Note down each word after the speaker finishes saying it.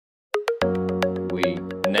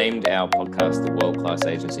named our podcast the World Class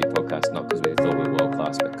Agency Podcast, not because we thought we were world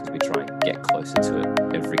class, but because we try and get closer to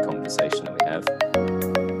it every conversation that we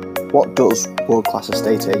have. What does World Class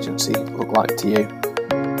Estate Agency look like to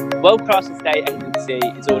you? World Class Estate Agency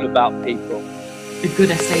is all about people. A good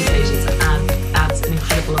estate agent adds an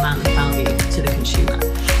incredible amount of value to the consumer.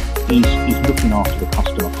 He's looking after the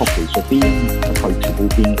customer properly, so being approachable,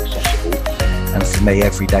 being accessible. And for me,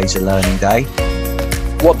 every day's a learning day.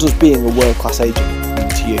 What does being a world-class agent mean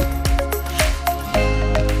to you?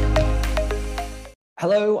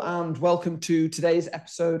 Hello and welcome to today's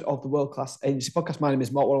episode of the World Class Agency Podcast. My name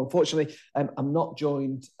is Mark Warren. Unfortunately, I'm not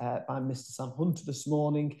joined by Mr. Sam Hunter this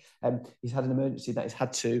morning. He's had an emergency that he's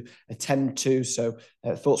had to attend to. So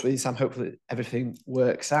thoughts with you, Sam. Hopefully everything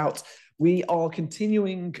works out. We are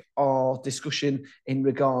continuing our discussion in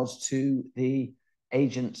regards to the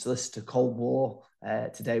agent solicitor Cold War.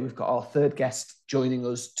 Today we've got our third guest joining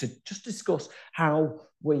us to just discuss how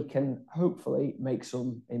we can hopefully make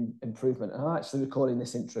some improvement. And I'm actually recording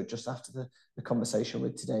this intro just after the conversation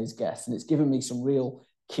with today's guest, and it's given me some real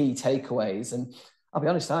key takeaways. And I'll be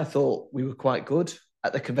honest, I thought we were quite good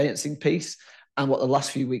at the conveyancing piece. And what the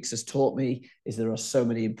last few weeks has taught me is there are so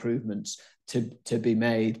many improvements to be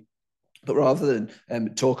made. But rather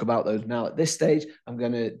than talk about those now at this stage, I'm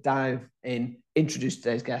going to dive in, introduce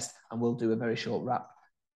today's guest, and we'll do a very short wrap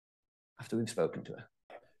after we've spoken to her.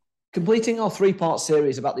 Completing our three-part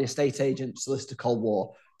series about the estate agent solicitor Cold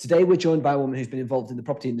War, today we're joined by a woman who's been involved in the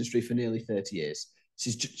property industry for nearly 30 years.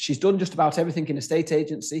 She's done just about everything in estate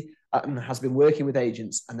agency and has been working with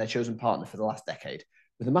agents and their chosen partner for the last decade,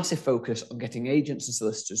 with a massive focus on getting agents and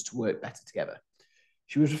solicitors to work better together.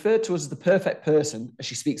 She was referred to as the perfect person as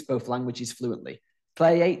she speaks both languages fluently.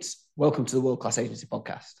 Clare Yates, welcome to the World Class Agency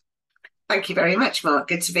Podcast. Thank you very much, Mark.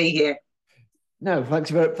 Good to be here. No, thank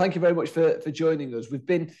you very much for joining us. We've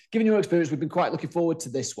been, given your experience, we've been quite looking forward to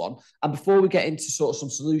this one. And before we get into sort of some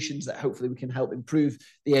solutions that hopefully we can help improve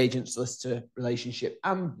the agent-solicitor relationship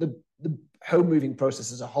and the home moving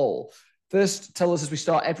process as a whole, first tell us, as we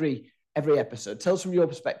start every episode, tell us from your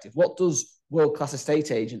perspective, what does world-class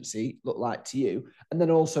estate agency look like to you? And then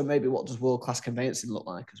also maybe what does world-class conveyancing look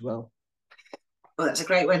like as well? Well, that's a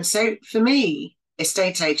great one. So for me,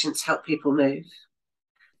 estate agents help people move.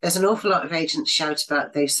 There's an awful lot of agents shout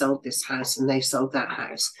about they sold this house and they sold that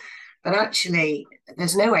house. But actually,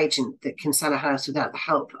 there's no agent that can sell a house without the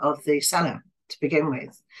help of the seller to begin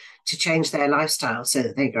with, to change their lifestyle so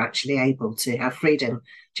that they're actually able to have freedom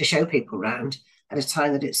to show people around at a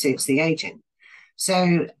time that it suits the agent.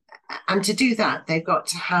 So, and to do that, they've got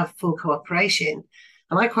to have full cooperation.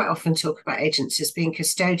 And I quite often talk about agents as being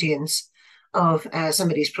custodians of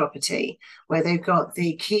somebody's property, where they've got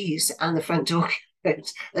the keys and the front door code,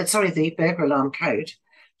 the burglar alarm code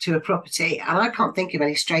to a property. And I can't think of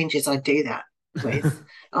any strangers I'd do that with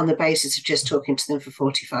on the basis of just talking to them for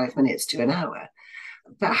 45 minutes to an hour.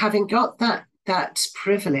 But having got that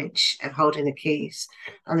privilege of holding the keys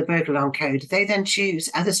and the burglar alarm code, they then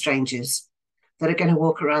choose other strangers that are going to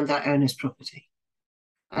walk around that owner's property.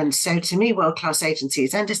 And so to me, world-class agency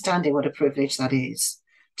is understanding what a privilege that is,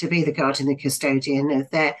 to be the guardian and custodian of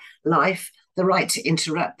their life, the right to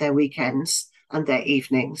interrupt their weekends and their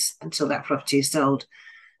evenings until that property is sold.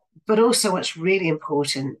 But also what's really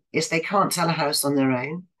important is they can't sell a house on their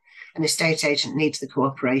own. An estate agent needs the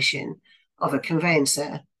cooperation of a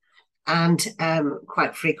conveyancer and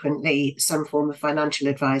quite frequently some form of financial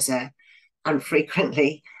advisor, and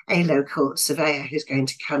frequently a local surveyor who's going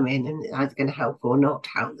to come in and either going to help or not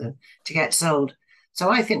help them to get sold. So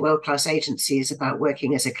I think world-class agency is about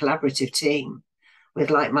working as a collaborative team with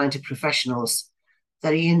like-minded professionals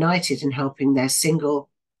that are united in helping their single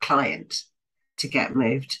client to get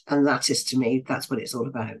moved. And that is, to me, that's what it's all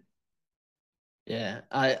about. Yeah,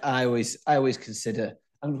 I always consider,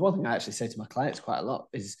 and one thing I actually say to my clients quite a lot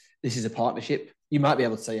is this is a partnership. You might be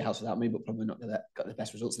able to sell your house without me, but probably not got the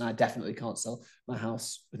best results. And I definitely can't sell my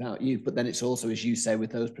house without you. But then it's also, as you say,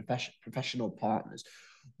 with those professional partners.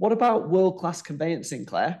 What about world-class conveyancing,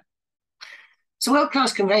 Clare? So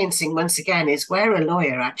world-class conveyancing, once again, is where a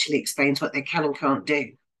lawyer actually explains what they can and can't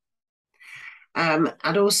do. And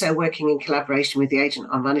also working in collaboration with the agent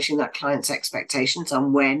on managing that client's expectations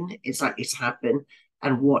on when it's likely to happen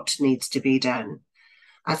and what needs to be done.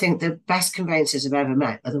 I think the best conveyancers I've ever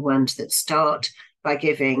met are the ones that start by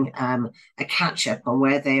giving a catch-up on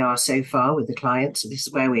where they are so far with the client. So this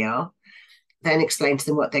is where we are. Then explain to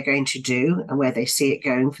them what they're going to do and where they see it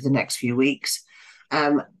going for the next few weeks.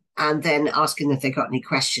 And then asking if they've got any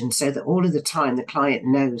questions so that all of the time the client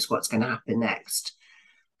knows what's going to happen next.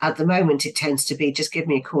 At the moment, it tends to be just give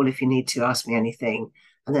me a call if you need to ask me anything,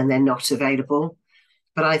 and then they're not available.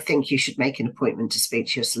 But I think you should make an appointment to speak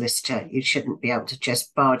to your solicitor. You shouldn't be able to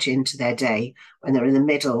just barge into their day when they're in the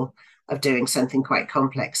middle of doing something quite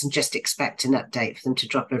complex and just expect an update for them to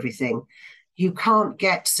drop everything. You can't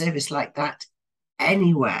get service like that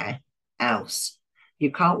anywhere else.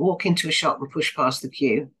 You can't walk into a shop and push past the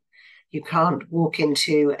queue. You can't walk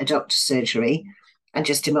into a doctor's surgery and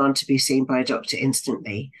just demand to be seen by a doctor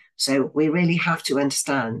instantly. So we really have to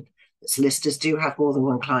understand that solicitors do have more than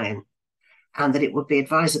one client, and that it would be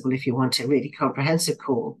advisable, if you want a really comprehensive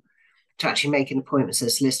call, to actually make an appointment so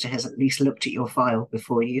the solicitor has at least looked at your file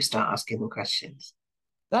before you start asking them questions.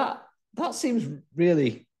 That seems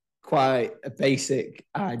really quite a basic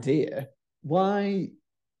idea. Why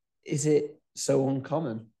is it so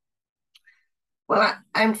uncommon? Well,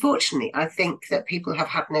 unfortunately, I think that people have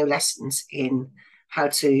had no lessons in how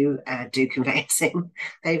to do conveyancing.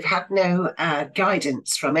 They've had no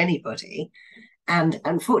guidance from anybody. And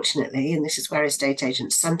unfortunately, and this is where estate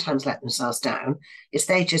agents sometimes let themselves down, is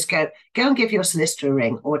they just go and give your solicitor a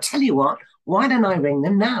ring, or tell you what, why don't I ring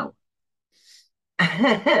them now?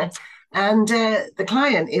 And the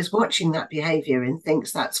client is watching that behaviour and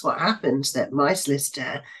thinks that's what happens, that my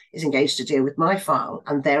solicitor is engaged to deal with my file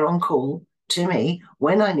and they're on call to me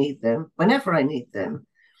when I need them, whenever I need them.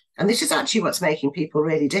 And this is actually what's making people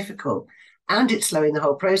really difficult. And it's slowing the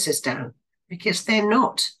whole process down, because they're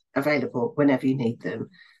not available whenever you need them.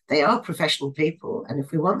 They are professional people. And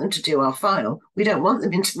if we want them to do our file, we don't want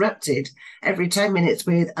them interrupted every 10 minutes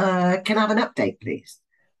with, can I have an update, please?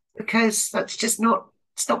 Because that's just not,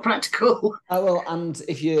 it's not practical. Oh, well, and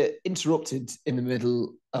if you're interrupted in the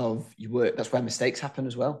middle of your work, that's where mistakes happen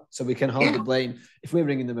as well. So we can hardly blame, if we're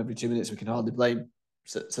ringing them every 2 minutes, we can hardly blame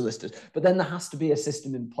solicitors. But then there has to be a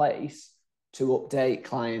system in place to update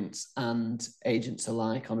clients and agents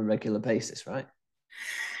alike on a regular basis, right?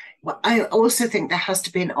 Well, I also think there has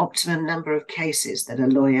to be an optimum number of cases that a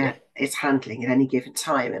lawyer is handling at any given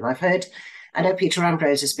time. And I know Peter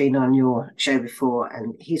Ambrose has been on your show before,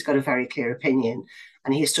 and he's got a very clear opinion.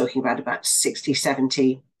 And he's talking about 60,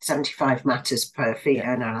 70, 75 matters per fee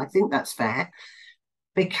earner. And I think that's fair,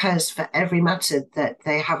 because for every matter that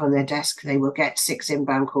they have on their desk, they will get 6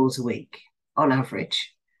 inbound calls a week on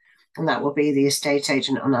average. And that will be the estate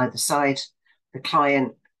agent on either side, the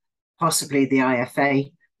client, possibly the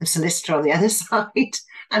IFA, the solicitor on the other side,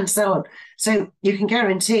 and so on. So you can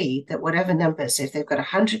guarantee that whatever numbers, if they've got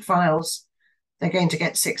 100 files, they're going to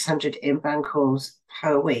get 600 inbound calls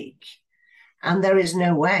per week. And there is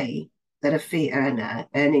no way that a fee earner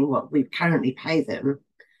earning what we currently pay them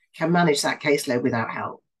can manage that caseload without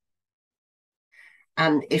help.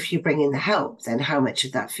 And if you bring in the help, then how much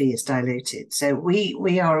of that fee is diluted? So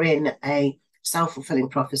we are in a self-fulfilling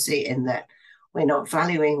prophecy in that we're not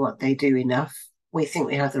valuing what they do enough. We think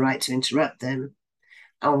we have the right to interrupt them.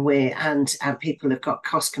 And people have got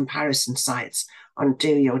cost comparison sites on do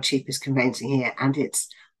your cheapest conveyancing here. And it's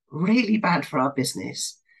really bad for our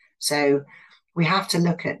business. So we have to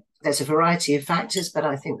look at, there's a variety of factors, but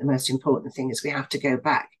I think the most important thing is we have to go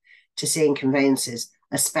back to seeing conveyancers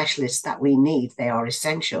as specialists that we need. They are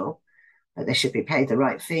essential, but they should be paid the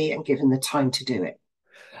right fee and given the time to do it.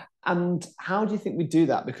 And how do you think we do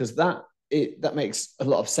that? Because that makes a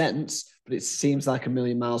lot of sense, but it seems like a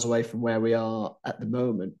million miles away from where we are at the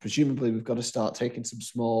moment. Presumably, we've got to start taking some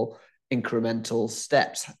small incremental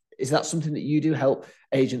steps. Is that something that you do, help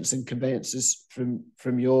agents and conveyancers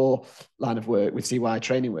from your line of work with CY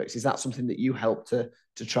Training Works? Is that something that you help to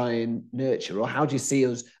try and nurture? Or how do you see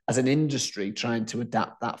us as an industry trying to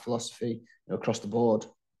adapt that philosophy across the board?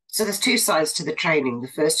 So there's 2 sides to the training. The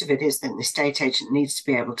first of it is that the estate agent needs to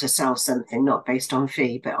be able to sell something not based on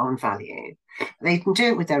fee, but on value. They can do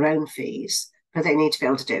it with their own fees, but they need to be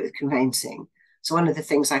able to do it with conveyancing. So one of the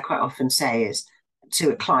things I quite often say is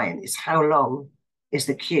to a client is, how long is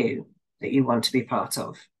the queue that you want to be part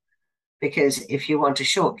of? Because if you want a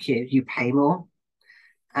short queue, you pay more.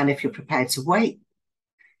 And if you're prepared to wait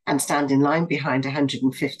and stand in line behind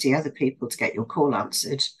 150 other people to get your call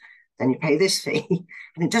answered, then you pay this fee.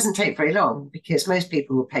 And it doesn't take very long, because most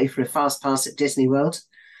people will pay for a fast pass at Disney World.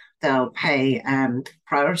 They'll pay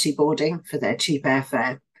priority boarding for their cheap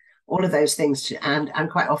airfare, all of those things, and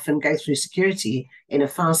quite often go through security in a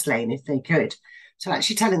fast lane if they could. So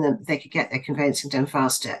actually telling them they could get their conveyancing done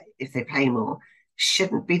faster if they pay more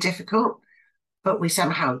shouldn't be difficult, but we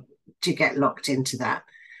somehow do get locked into that.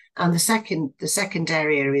 And the second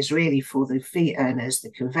area is really for the fee earners,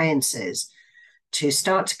 the conveyancers, to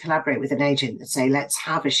start to collaborate with an agent and say, let's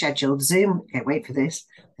have a scheduled Zoom, wait for this,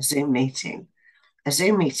 a Zoom meeting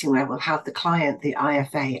where we'll have the client, the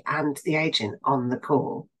IFA and the agent on the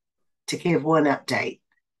call to give one update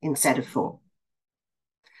instead of 4.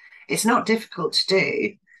 It's not difficult to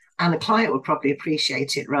do. And the client will probably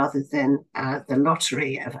appreciate it rather than the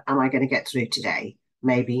lottery of, am I going to get through today?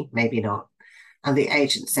 Maybe, maybe not. And the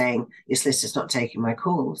agent saying, your solicitor's not taking my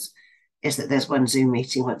calls, is that there's one Zoom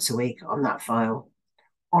meeting once a week on that file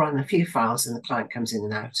or on a few files, and the client comes in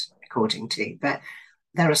and out according to. But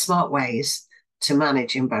there are smart ways to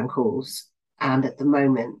manage inbound calls. And at the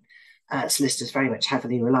moment, solicitors very much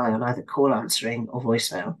heavily rely on either call answering or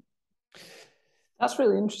voicemail. That's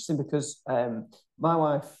really interesting because my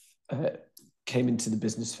wife came into the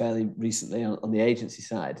business fairly recently on the agency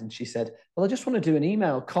side, and she said, well, I just want to do an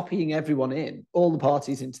email copying everyone in, all the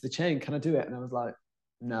parties into the chain. Can I do it? And I was like,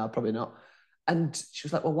 no, probably not. And she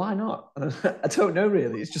was like, well, why not? And I don't know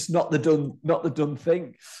really. It's just not the done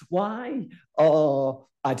thing. Why are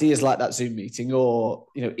ideas like that Zoom meeting or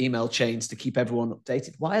email chains to keep everyone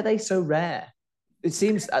updated, why are they so rare? It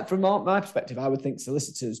seems, from my perspective, I would think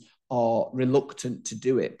solicitors are reluctant to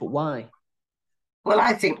do it, but why? Well,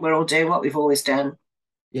 I think we're all doing what we've always done.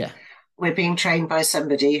 Yeah. We're being trained by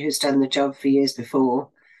somebody who's done the job for years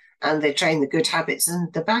before, and they train the good habits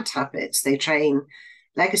and the bad habits. They train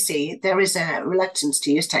legacy. There is a reluctance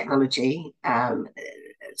to use technology.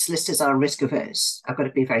 Solicitors are risk averse. I've got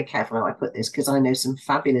to be very careful how I put this, because I know some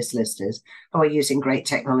fabulous solicitors who are using great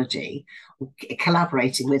technology,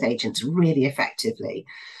 collaborating with agents really effectively.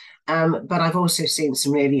 But I've also seen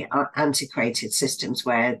some really antiquated systems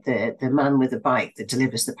where the man with the bike that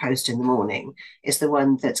delivers the post in the morning is the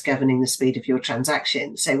one that's governing the speed of your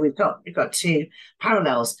transaction. So we've got two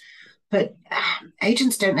parallels. But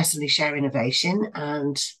agents don't necessarily share innovation.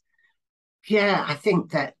 And yeah, I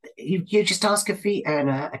think that you just ask a fee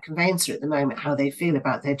earner, a conveyancer at the moment, how they feel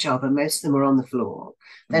about their job, and most of them are on the floor.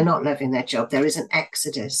 They're not loving their job. There is an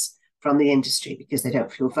exodus from the industry because they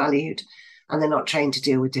don't feel valued, and they're not trained to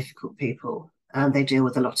deal with difficult people, and they deal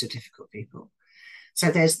with a lot of difficult people.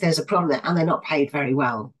 So there's a problem there, and they're not paid very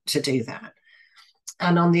well to do that.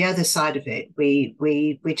 And on the other side of it,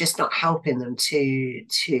 we're just not helping them to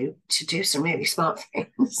do some really smart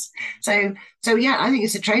things. So yeah, I think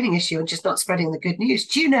it's a training issue and just not spreading the good news.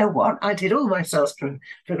 Do you know what? I did all my sales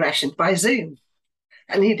progression by Zoom.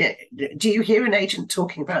 And do you hear an agent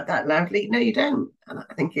talking about that loudly? No, you don't. And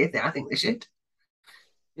I think they should.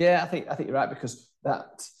 Yeah, I think you're right, because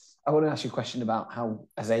I want to ask you a question about how,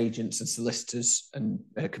 as agents and solicitors and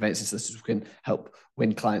conveyancing solicitors, can help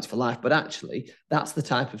win clients for life. But actually, that's the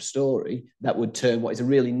type of story that would turn what is a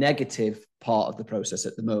really negative part of the process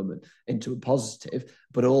at the moment into a positive,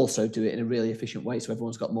 but also do it in a really efficient way, so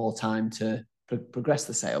everyone's got more time to progress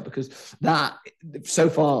the sale. Because that, so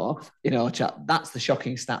far in our chat, that's the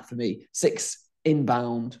shocking stat for me: 6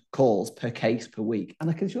 inbound calls per case per week. And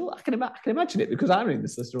I can imagine it, because I ring the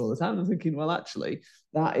solicitor all the time. I'm thinking, well, actually,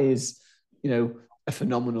 that is, a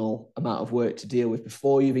phenomenal amount of work to deal with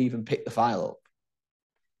before you've even picked the file up.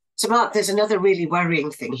 So, Mark, there's another really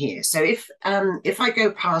worrying thing here. So if I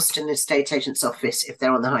go past an estate agent's office, if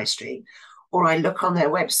they're on the high street, or I look on their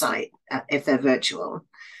website, if they're virtual,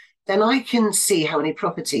 then I can see how many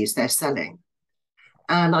properties they're selling.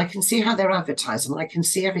 And I can see how they're advertising. I can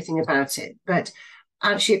see everything about it. But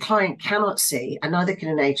actually, a client cannot see, and neither can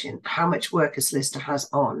an agent, how much work a solicitor has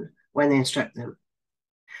on when they instruct them,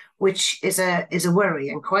 which is a worry.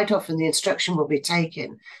 And quite often the instruction will be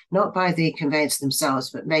taken not by the conveyancer themselves,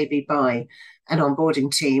 but maybe by an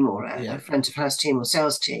onboarding team or a front of house team or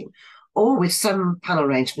sales team, or with some panel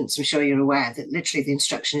arrangements. I'm sure you're aware that literally the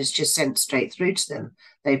instruction is just sent straight through to them.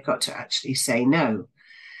 They've got to actually say no.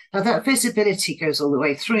 Now, that visibility goes all the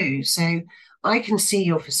way through. So I can see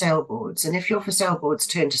your for sale boards. And if your for sale boards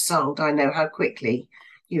turn to sold, I know how quickly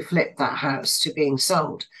you flip that house to being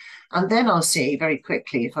sold. And then I'll see very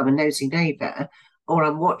quickly, if I'm a nosy neighbour or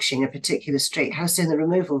I'm watching a particular street, how soon the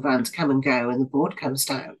removal vans come and go and the board comes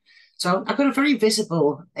down. So I've got a very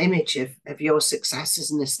visible image of your success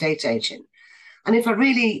as an estate agent. And if I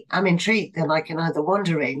really am intrigued, then I can either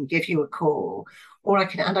wander in, give you a call, or I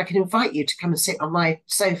can invite you to come and sit on my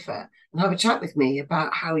sofa and have a chat with me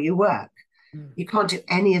about how you work. You can't do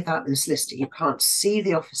any of that with a solicitor. You can't see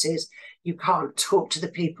the offices. You can't talk to the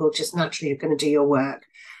people just naturally you're going to do your work.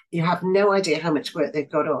 You have no idea how much work they've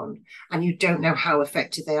got on, and you don't know how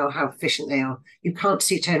effective they are, how efficient they are. You can't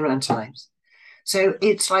see turnaround times. So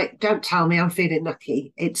it's like, don't tell me I'm feeling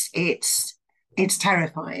lucky. It's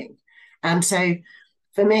terrifying. And so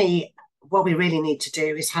for me, what we really need to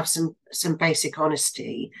do is have some basic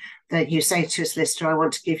honesty, that you say to a solicitor, I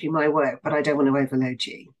want to give you my work, but I don't want to overload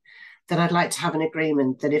you. That I'd like to have an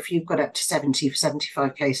agreement that if you've got up to 70,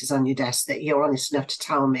 75 cases on your desk, that you're honest enough to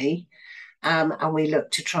tell me, and we look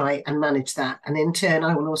to try and manage that. And in turn,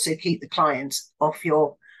 I will also keep the clients off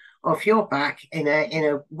your off your back in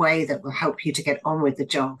a way that will help you to get on with the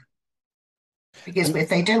job. Because if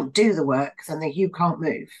they don't do the work, then you can't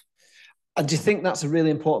move. And do you think that's a really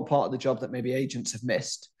important part of the job that maybe agents have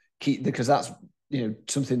missed? Because that's,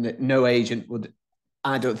 something that no agent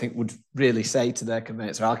I don't think would really say to their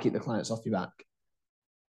conveyancer, I'll keep the clients off your back.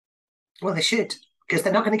 Well, they should, because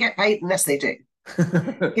they're not going to get paid unless they do.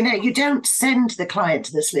 You don't send the client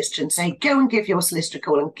to the solicitor and say, go and give your solicitor a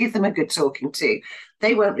call and give them a good talking to.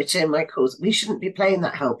 They won't return my calls. We shouldn't be playing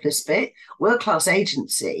that helpless bit. World-class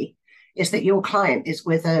agency is that your client is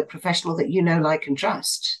with a professional that you know, like, and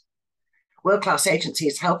trust. World-class agency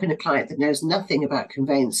is helping a client that knows nothing about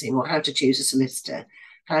conveyancing or how to choose a solicitor,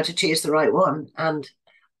 how to choose the right one. And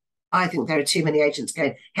I think there are too many agents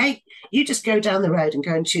going, hey, you just go down the road and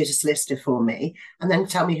go and choose a solicitor for me and then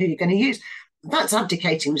tell me who you're going to use. That's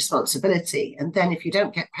abdicating responsibility. And then if you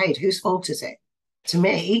don't get paid, whose fault is it? To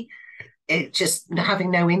me, it just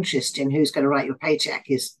having no interest in who's going to write your paycheck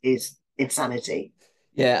is insanity.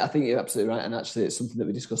 Yeah, I think you're absolutely right. And actually, it's something that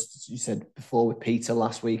we discussed, as you said before, with Peter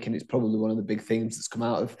last week. And it's probably one of the big themes that's come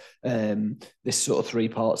out of this sort of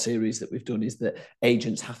 3-part series that we've done, is that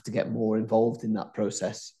agents have to get more involved in that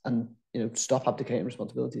process and, stop abdicating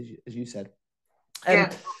responsibility, as you said.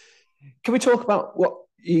 Yeah. Can we talk about what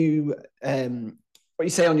you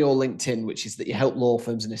say on your LinkedIn, which is that you help law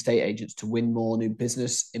firms and estate agents to win more new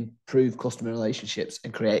business, improve customer relationships,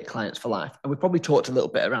 and create clients for life? And we've probably talked a little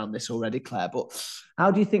bit around this already, Claire, but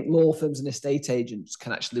how do you think law firms and estate agents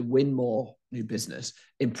can actually win more new business,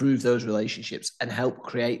 improve those relationships, and help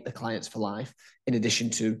create the clients for life, in addition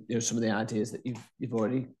to some of the ideas that you've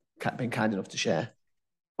already been kind enough to share?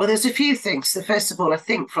 Well, there's a few things. So first of all, I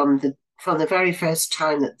think from the very first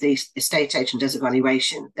time that the estate agent does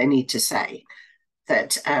evaluation, they need to say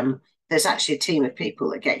that there's actually a team of people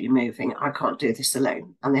that get you moving. I can't do this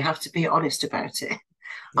alone. And they have to be honest about it. Yeah.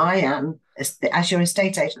 I am, as your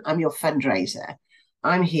estate agent, I'm your fundraiser.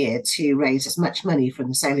 I'm here to raise as much money from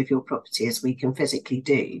the sale of your property as we can physically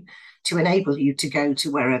do to enable you to go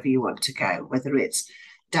to wherever you want to go, whether it's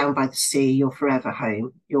down by the sea, your forever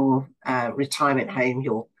home, your retirement home,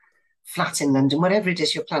 your flat in London, whatever it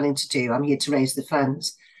is you're planning to do. I'm here to raise the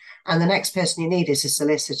funds. And the next person you need is a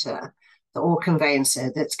solicitor or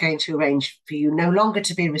conveyancer that's going to arrange for you no longer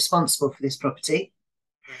to be responsible for this property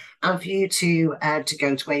and for you to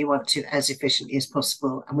go to where you want to as efficiently as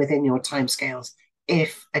possible and within your timescales,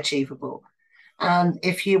 if achievable. And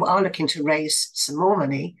if you are looking to raise some more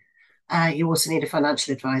money, you also need a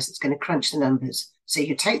financial advisor that's going to crunch the numbers. So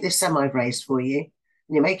you take this sum I've raised for you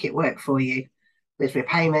and you make it work for you with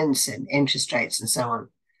repayments and interest rates and so on.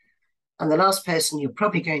 And the last person you're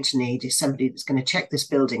probably going to need is somebody that's going to check this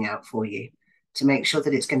building out for you to make sure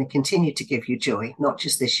that it's going to continue to give you joy, not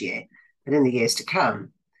just this year, but in the years to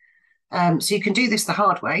come. So you can do this the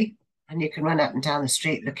hard way, and you can run up and down the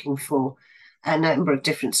street looking for a number of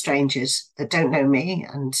different strangers that don't know me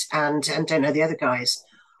and don't know the other guys.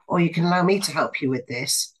 Or you can allow me to help you with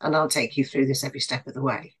this, and I'll take you through this every step of the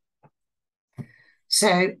way.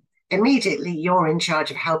 So immediately you're in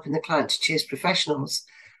charge of helping the client to choose professionals.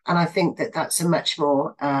 And I think that that's a much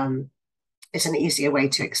more, it's an easier way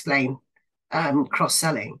to explain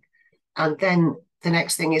cross-selling. And then the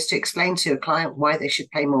next thing is to explain to a client why they should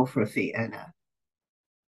pay more for a fee earner.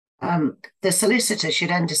 The solicitor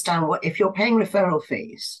should understand if you're paying referral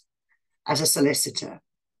fees as a solicitor,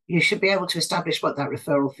 you should be able to establish what that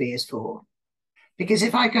referral fee is for. Because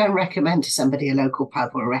if I go and recommend to somebody a local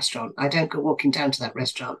pub or a restaurant, I don't go walking down to that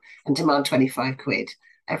restaurant and demand 25 quid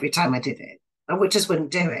every time I did it. I just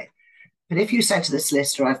wouldn't do it. But if you said to the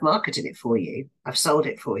solicitor, I've marketed it for you, I've sold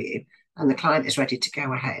it for you, and the client is ready to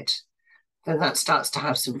go ahead, then that starts to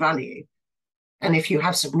have some value. And if you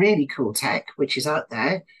have some really cool tech, which is out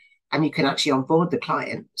there, and you can actually onboard the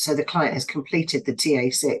client, so the client has completed the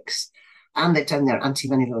TA6 and they've done their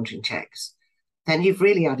anti-money laundering checks, then you've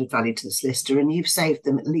really added value to the solicitor and you've saved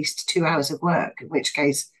them at least 2 hours of work, in which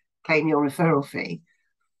case claim your referral fee.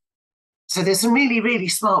 So there's some really, really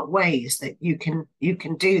smart ways that you can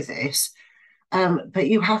do this, but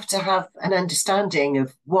you have to have an understanding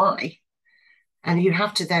of why, and you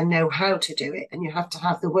have to then know how to do it, and you have to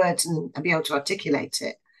have the words and be able to articulate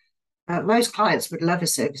it. Most clients would love a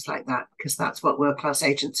service like that because that's what world-class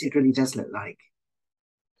agency really does look like.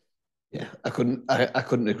 Yeah, I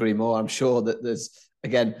couldn't agree more. I'm sure that there's,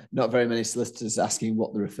 again, not very many solicitors asking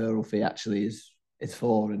what the referral fee actually is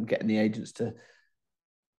for, and getting the agents to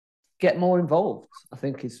get more involved, I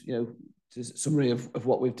think is, just a summary of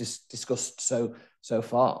what we've discussed so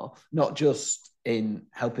far, not just in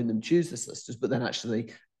helping them choose the solicitors, but then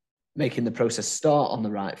actually making the process start on the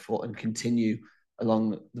right foot and continue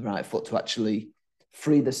along the right foot to actually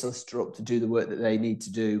free the solicitor up to do the work that they need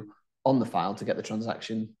to do on the file to get the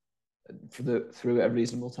transaction through at a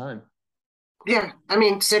reasonable time. Yeah, I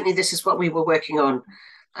mean, certainly this is what we were working on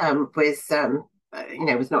with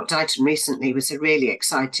Not Dighton recently. Was a really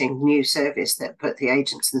exciting new service that put the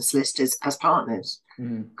agents and solicitors as partners,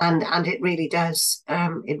 and it really does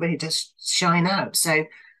shine out. So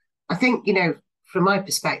I think, from my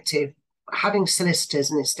perspective, having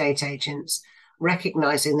solicitors and estate agents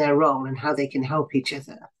recognizing their role and how they can help each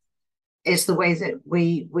other is the way that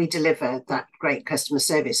we deliver that great customer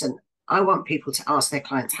service. And I want people to ask their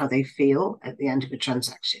clients how they feel at the end of a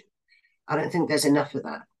transaction. I don't think there's enough of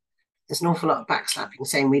that. There's an awful lot of backslapping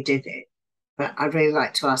saying we did it, but I'd really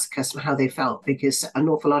like to ask the customer how they felt, because an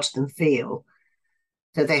awful lot of them feel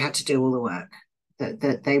that they had to do all the work,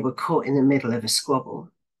 that they were caught in the middle of a squabble,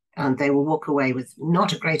 and they will walk away with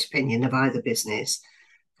not a great opinion of either business.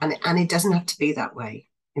 And it doesn't have to be that way.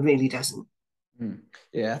 It really doesn't.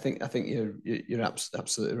 Yeah, I think you're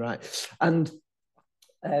absolutely right. And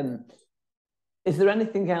is there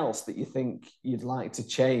anything else that you think you'd like to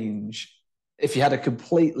change if you had a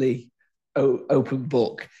completely open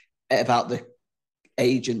book about the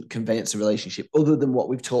agent conveyancer relationship, other than what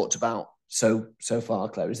we've talked about so far,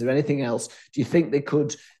 Claire? Is there anything else? Do you think they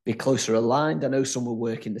could be closer aligned? I know some will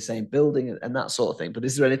work in the same building and that sort of thing, but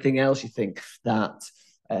is there anything else you think that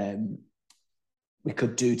we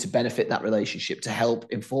could do to benefit that relationship, to help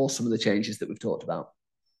enforce some of the changes that we've talked about?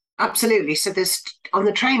 Absolutely. So there's, on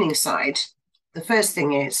the training side, the first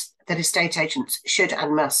thing is that estate agents should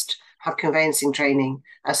and must have conveyancing training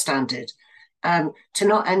as standard. To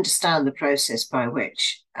not understand the process by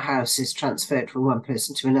which a house is transferred from one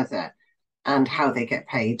person to another and how they get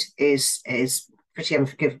paid is pretty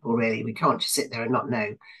unforgivable, really. We can't just sit there and not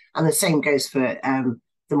know. And the same goes for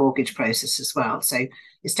the mortgage process as well. So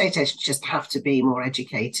estate agents just have to be more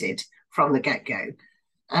educated from the get-go.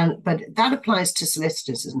 But that applies to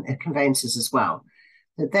solicitors and conveyancers as well,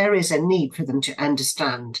 that there is a need for them to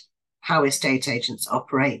understand how estate agents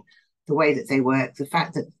operate, the way that they work, the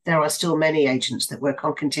fact that there are still many agents that work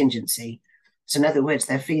on contingency. So in other words,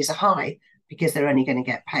 their fees are high because they're only going to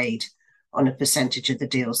get paid on a percentage of the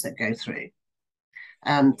deals that go through.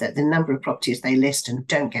 That the number of properties they list and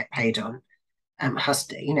don't get paid on has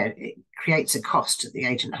to, it creates a cost that the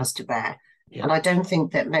agent has to bear. Yeah. And I don't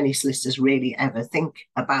think that many solicitors really ever think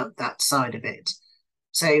about that side of it.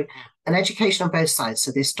 So an education on both sides,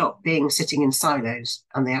 so they stop sitting in silos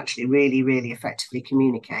and they actually really, really effectively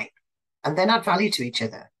communicate and then add value to each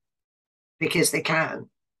other, because they can.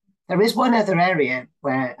 There is one other area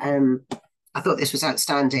where I thought this was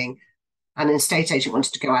outstanding. And an estate agent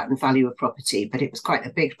wanted to go out and value a property, but it was quite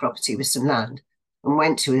a big property with some land, and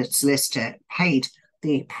went to a solicitor, paid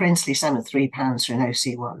the princely sum of £3 for an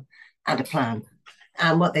OC1 and a plan.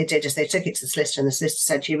 And what they did is they took it to the solicitor, and the solicitor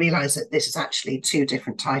said, you realise that this is actually two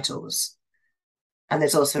different titles, and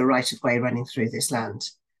there's also a right of way running through this land.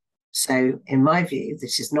 So in my view,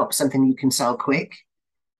 this is not something you can sell quick.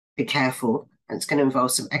 Be careful, and it's going to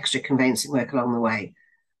involve some extra conveyancing work along the way.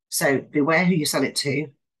 So beware who you sell it to.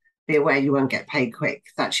 Be aware you won't get paid quick.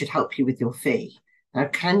 That should help you with your fee. Now,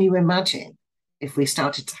 can you imagine if we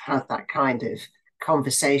started to have that kind of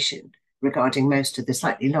conversation regarding most of the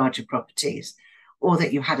slightly larger properties, or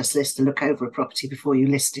that you had a solicitor look over a property before you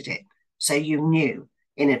listed it, so you knew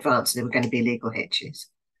in advance there were going to be legal hitches?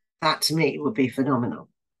 That, to me, would be phenomenal.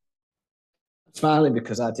 I'm smiling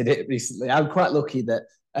because I did it recently. I'm quite lucky that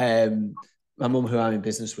my mum, who I'm in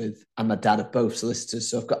business with, and my dad are both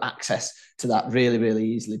solicitors, so I've got access to that really, really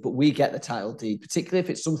easily. But we get the title deed, particularly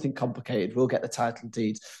if it's something complicated. We'll get the title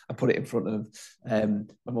deed and put it in front of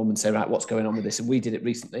my mum and say, right, what's going on with this? And we did it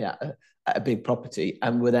recently at a big property,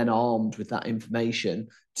 and we're then armed with that information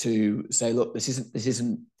to say, look, this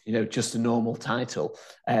isn't just a normal title.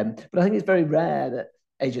 But I think it's very rare that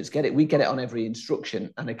agents get it. We get it on every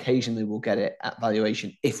instruction, and occasionally we'll get it at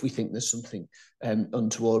valuation if we think there's something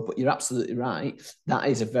untoward. But you're absolutely right. That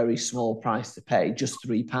is a very small price to pay, just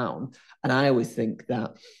 £3. And I always think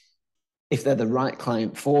that if they're the right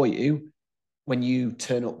client for you, when you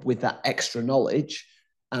turn up with that extra knowledge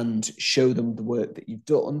and show them the work that you've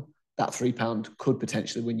done, that £3 could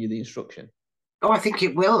potentially win you the instruction. Oh, I think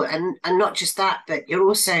it will. And not just that, but you're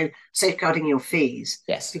also safeguarding your fees.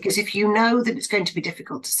 Yes. Because if you know that it's going to be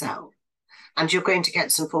difficult to sell and you're going to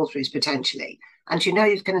get some fall-throughs potentially, and you know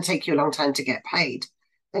it's going to take you a long time to get paid,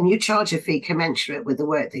 then you charge a fee commensurate with the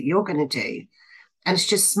work that you're going to do. And it's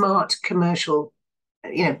just smart commercial,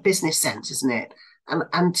 business sense, isn't it?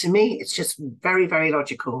 And to me, it's just very, very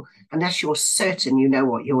logical. Unless you're certain you know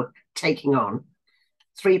what you're taking on,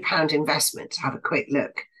 £3 investment to have a quick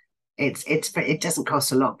look it doesn't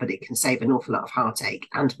cost a lot, but it can save an awful lot of heartache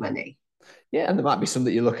and money. Yeah, and there might be some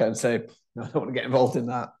that you look at and say, no, I don't want to get involved in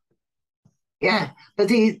that. Yeah, but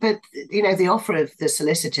the offer of the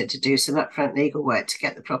solicitor to do some upfront legal work to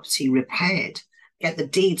get the property repaired, get the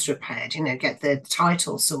deeds repaired, get the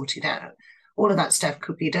title sorted out, all of that stuff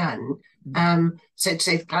could be done. So to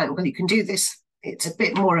say to the client, well, you can do this. It's a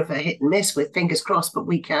bit more of a hit and miss with fingers crossed, but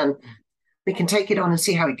we can take it on and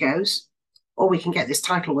see how it goes, or we can get this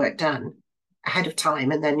title work done ahead of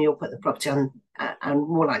time, and then you'll put the property on and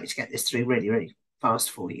more likely to get this through really, really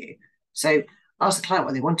fast for you. So ask the client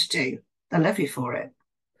what they want to do. They'll love you for it.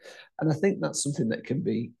 And I think that's something that can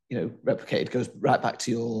be, replicated. Goes right back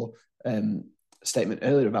to your statement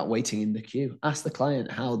earlier about waiting in the queue. Ask the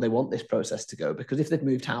client how they want this process to go, because if they've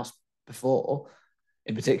moved house before,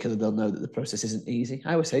 in particular, they'll know that the process isn't easy.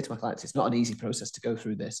 I always say to my clients, it's not an easy process to go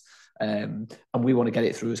through this, and we want to get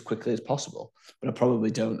it through as quickly as possible. But I probably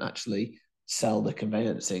don't actually sell the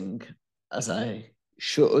conveyancing as I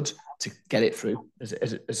should to get it through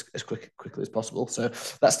as quickly as possible. So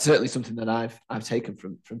that's certainly something that I've taken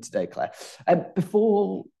from today, Claire. And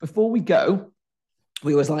before we go,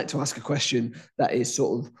 we always like to ask a question that is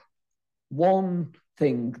sort of one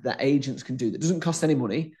thing that agents can do that doesn't cost any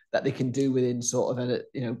money, that they can do within sort of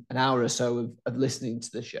an hour or so of listening to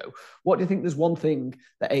the show. What do you think there's one thing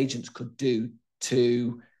that agents could do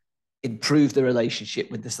to improve the relationship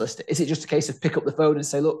with the solicitor? Is it just a case of pick up the phone and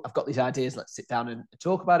say, look, I've got these ideas, let's sit down and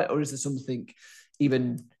talk about it? Or is there something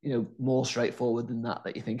even more straightforward than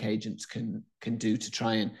that you think agents can do to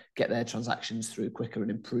try and get their transactions through quicker and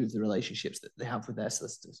improve the relationships that they have with their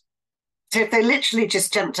solicitors? So if they literally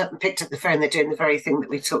just jumped up and picked up the phone, they're doing the very thing that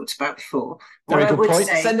we talked about before. Very good point.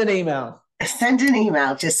 Send an email. Send an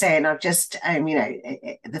email just saying, I've just,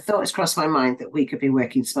 the thought has crossed my mind that we could be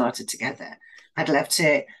working smarter together. I'd love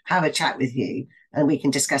to have a chat with you and we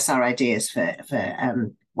can discuss our ideas for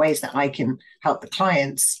ways that I can help the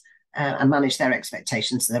clients and manage their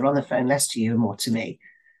expectations so they're on the phone less to you and more to me.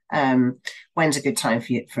 When's a good time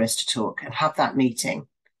for us to talk and have that meeting?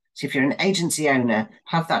 So if you're an agency owner,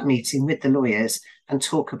 have that meeting with the lawyers and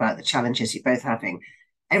talk about the challenges you're both having.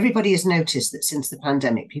 Everybody has noticed that since the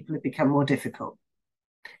pandemic, people have become more difficult.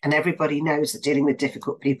 And everybody knows that dealing with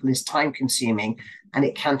difficult people is time consuming and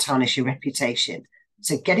it can tarnish your reputation.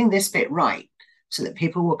 So getting this bit right so that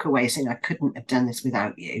people walk away saying, I couldn't have done this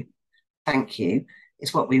without you. Thank you,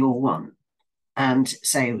 is what we all want. And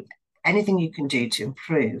so anything you can do to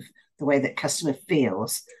improve the way that customer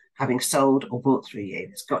feels having sold or bought through you,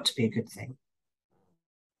 it's got to be a good thing.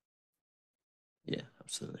 Yeah,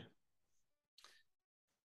 absolutely.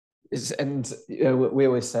 And we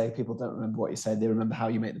always say people don't remember what you said, they remember how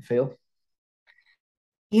you make them feel.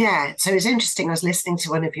 Yeah, so it's interesting. I was listening to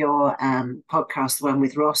one of your podcasts, the one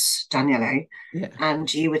with Ross Daniello,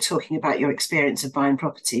 and you were talking about your experience of buying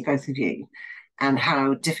property, both of you, and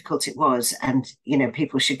how difficult it was. And,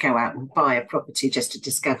 people should go out and buy a property just to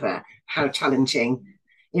discover how challenging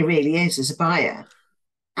it really is as a buyer.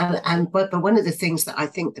 But one of the things that I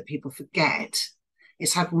think that people forget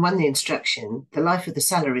is having won the instruction, the life of the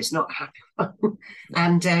seller is not a happy one.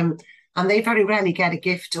 And they very rarely get a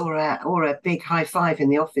gift or a big high five in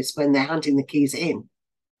the office when they're handing the keys in.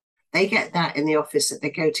 They get that in the office that they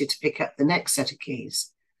go to pick up the next set of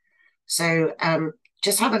keys. So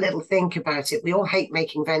just have a little think about it. We all hate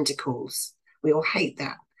making vendor calls. We all hate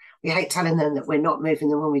that. We hate telling them that we're not moving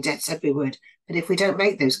them when we said we would. But if we don't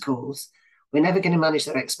make those calls, we're never going to manage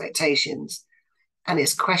their expectations. And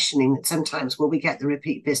it's questioning that sometimes, will we get the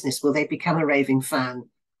repeat business? Will they become a raving fan?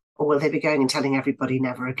 Or will they be going and telling everybody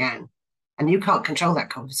never again? And you can't control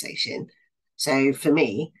that conversation. So for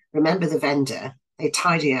me, remember the vendor. They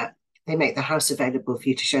tidy up. They make the house available for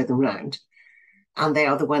you to show them around. And they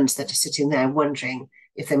are the ones that are sitting there wondering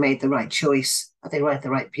if they made the right choice. Are they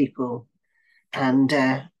the right people? And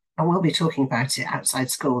we'll be talking about it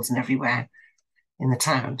outside schools and everywhere in the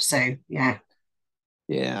town. So, yeah.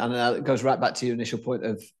 Yeah, and it goes right back to your initial point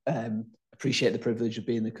of appreciate the privilege of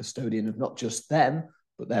being the custodian of not just them,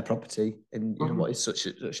 but their property in what is such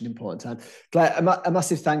an important time. Claire, a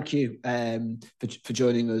massive thank you for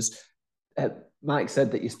joining us. Mike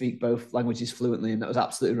said that you speak both languages fluently, and that was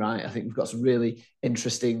absolutely right. I think we've got some really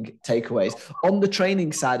interesting takeaways. On the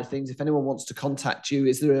training side of things, if anyone wants to contact you,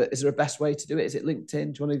 is there a best way to do it? Is it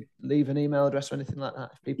LinkedIn? Do you want to leave an email address or anything like that?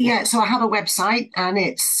 Yeah, so I have a website, and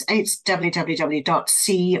it's www.cy,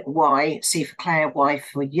 C for Clare, Y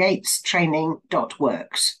for Yates,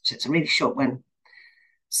 training.works. So it's a really short one.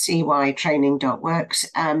 cytraining.works.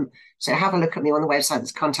 So have a look at me on the website.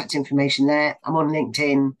 There's contact information there. I'm on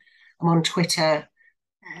LinkedIn. I'm on Twitter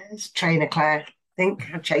as Trainer Claire. think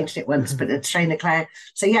I've changed it once, but it's trainer Clare.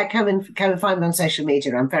 So yeah, come and find me on social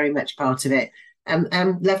media. I'm very much part of it.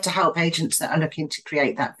 Love to help agents that are looking to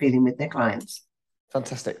create that feeling with their clients.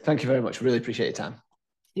 Fantastic. Thank you very much. Really appreciate your time.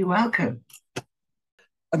 You're welcome.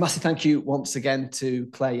 A massive thank you once again to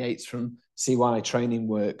Clare Yates from CY Training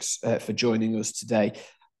Works for joining us today.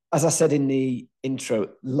 As I said in the intro,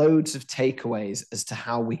 loads of takeaways as to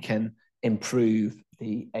how we can improve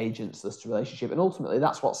the agent-solicitor relationship. And ultimately,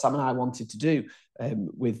 that's what Sam and I wanted to do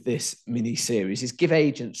with this mini-series, is give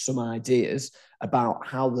agents some ideas about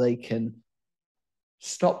how they can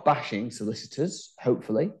stop bashing solicitors,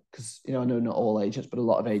 hopefully, because I know not all agents, but a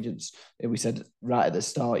lot of agents, we said right at the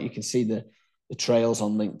start, you can see the trails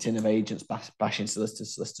on LinkedIn of agents bashing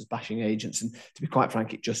solicitors, solicitors bashing agents, and to be quite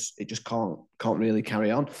frank, it just can't really carry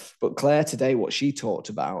on. But Clare today, what she talked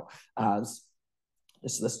about as the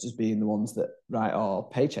solicitors being the ones that write our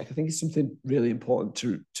paycheck, I think is something really important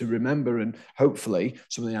to remember, and hopefully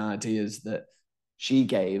some of the ideas that she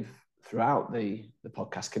gave throughout the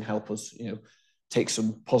podcast can help us, take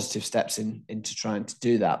some positive steps into trying to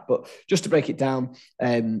do that. But just to break it down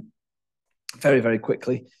very, very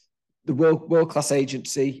quickly, the world-class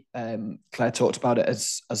agency, Clare talked about it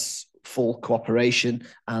as full cooperation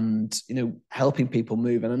and, helping people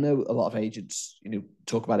move. And I know a lot of agents,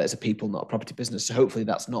 talk about it as a people, not a property business. So hopefully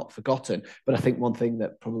that's not forgotten. But I think one thing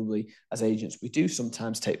that probably as agents, we do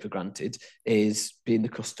sometimes take for granted is being the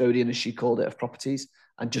custodian, as she called it, of properties,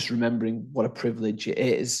 and just remembering what a privilege it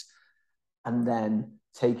is. And then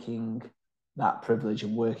taking that privilege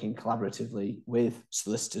and working collaboratively with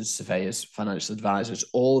solicitors, surveyors, financial advisors,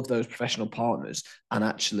 all of those professional partners, and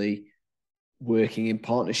actually working in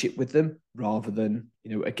partnership with them rather than,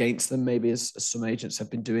 against them, maybe as some agents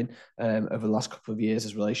have been doing over the last couple of years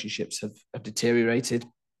as relationships have deteriorated.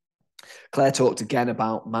 Clare talked again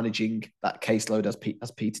about managing that caseload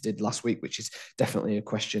as Peter did last week, which is definitely a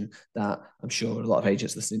question that I'm sure a lot of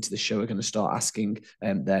agents listening to the show are going to start asking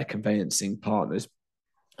their conveyancing partners.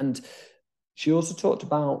 And she also talked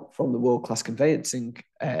about, from the world-class conveyancing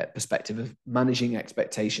perspective, of managing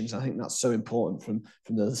expectations. I think that's so important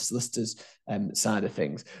from the solicitors' side of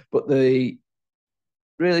things. But the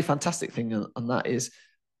really fantastic thing on that is,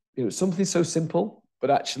 something so simple,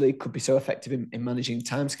 but actually could be so effective in managing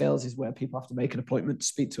timescales, is where people have to make an appointment to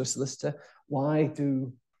speak to a solicitor. Why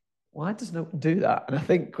does no one do that? And I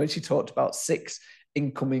think when she talked about 6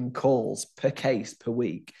 incoming calls per case per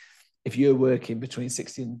week, if you're working between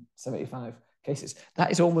 60 and 75 cases, that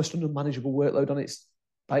is almost an unmanageable workload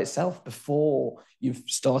by itself before you've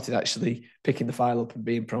started actually picking the file up and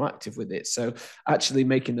being proactive with it. So actually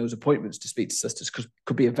making those appointments to speak to solicitors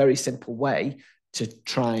could be a very simple way to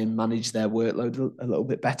try and manage their workload a little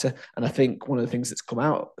bit better. And I think one of the things that's come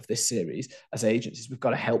out of this series as agents is we've got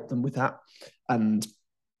to help them with that. And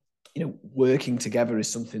working together is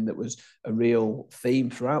something that was a real theme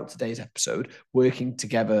throughout today's episode. Working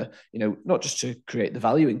together, not just to create the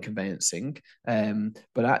value in conveyancing,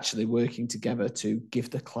 but actually working together to give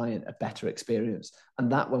the client a better experience.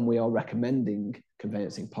 And that, when we are recommending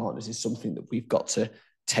conveyancing partners, is something that we've got to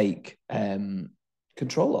take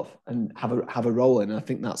control of and have a role in. And I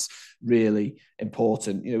think that's really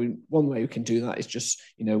important. One way we can do that is just,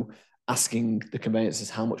 asking the conveyancers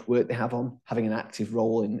how much work they have on, having an active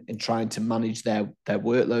role in trying to manage their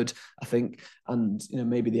workload, I think. And,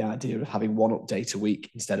 maybe the idea of having 1 update a week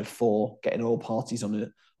instead of 4, getting all parties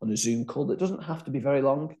on a Zoom call that doesn't have to be very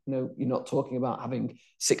long. You're not talking about having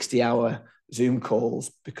 60-hour Zoom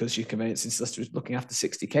calls because your conveyancing solicitor is looking after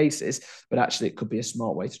 60 cases, but actually it could be a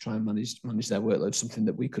smart way to try and manage their workload, something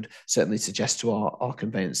that we could certainly suggest to our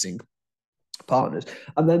conveyancing partners.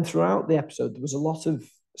 And then throughout the episode, there was a lot of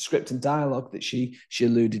script and dialogue that she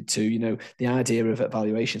alluded to, the idea of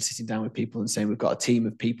evaluation, sitting down with people and saying, we've got a team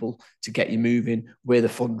of people to get you moving. We're the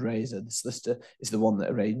fundraiser. The solicitor is the one that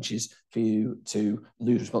arranges for you to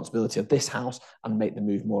lose responsibility of this house and make the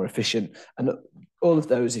move more efficient. And all of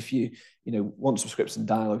those, if you want some scripts and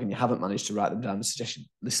dialogue and you haven't managed to write them down, I suggest you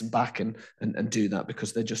listen back and do that,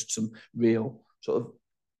 because they're just some real sort of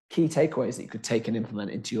key takeaways that you could take and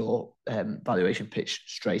implement into your valuation pitch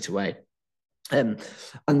straight away. And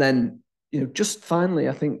then, just finally,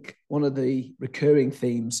 I think one of the recurring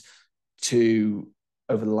themes over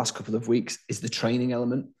the last couple of weeks is the training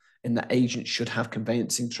element, in that agents should have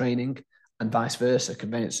conveyancing training and vice versa.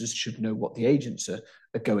 Conveyancers should know what the agents are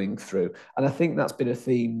going through. And I think that's been a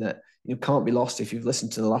theme that can't be lost if you've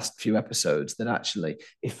listened to the last few episodes, that actually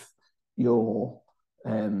if your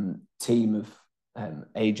team of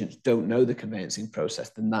agents don't know the conveyancing process,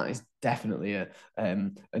 then that is definitely a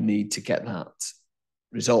need to get that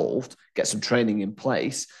resolved, get some training in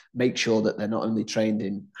place, make sure that they're not only trained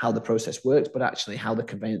in how the process works, but actually how the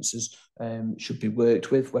conveyancers should be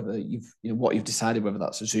worked with, whether what you've decided, whether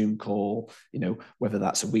that's a Zoom call, whether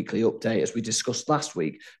that's a weekly update, as we discussed last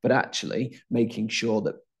week, but actually making sure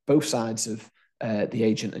that both sides of the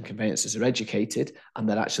agent and conveyancers are educated, and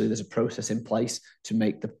that actually there's a process in place to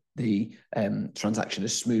make the transaction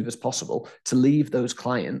as smooth as possible, to leave those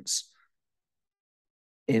clients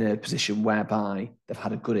in a position whereby they've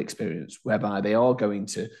had a good experience, whereby they are going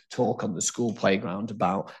to talk on the school playground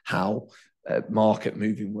about how market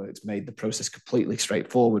moving works made the process completely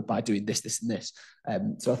straightforward by doing this, this, and this.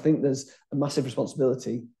 So I think there's a massive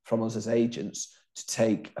responsibility from us as agents to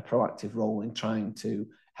take a proactive role in trying to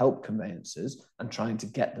help conveyancers and trying to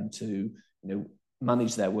get them to,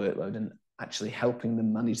 manage their workload and actually helping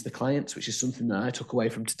them manage the clients, which is something that I took away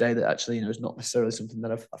from today that actually, is not necessarily something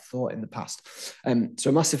that I've thought in the past. So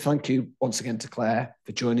a massive thank you once again to Claire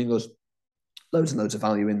for joining us. Loads and loads of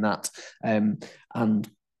value in that. And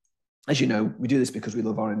as you know, we do this because we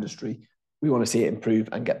love our industry. We want to see it improve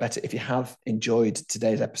and get better. If you have enjoyed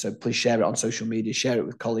today's episode, please share it on social media, share it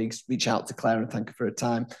with colleagues, reach out to Claire and thank her for her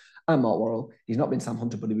time. I'm Mark Worrell. He's not been Sam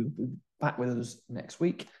Hunter, but he will be back with us next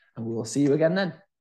week, and we will see you again then.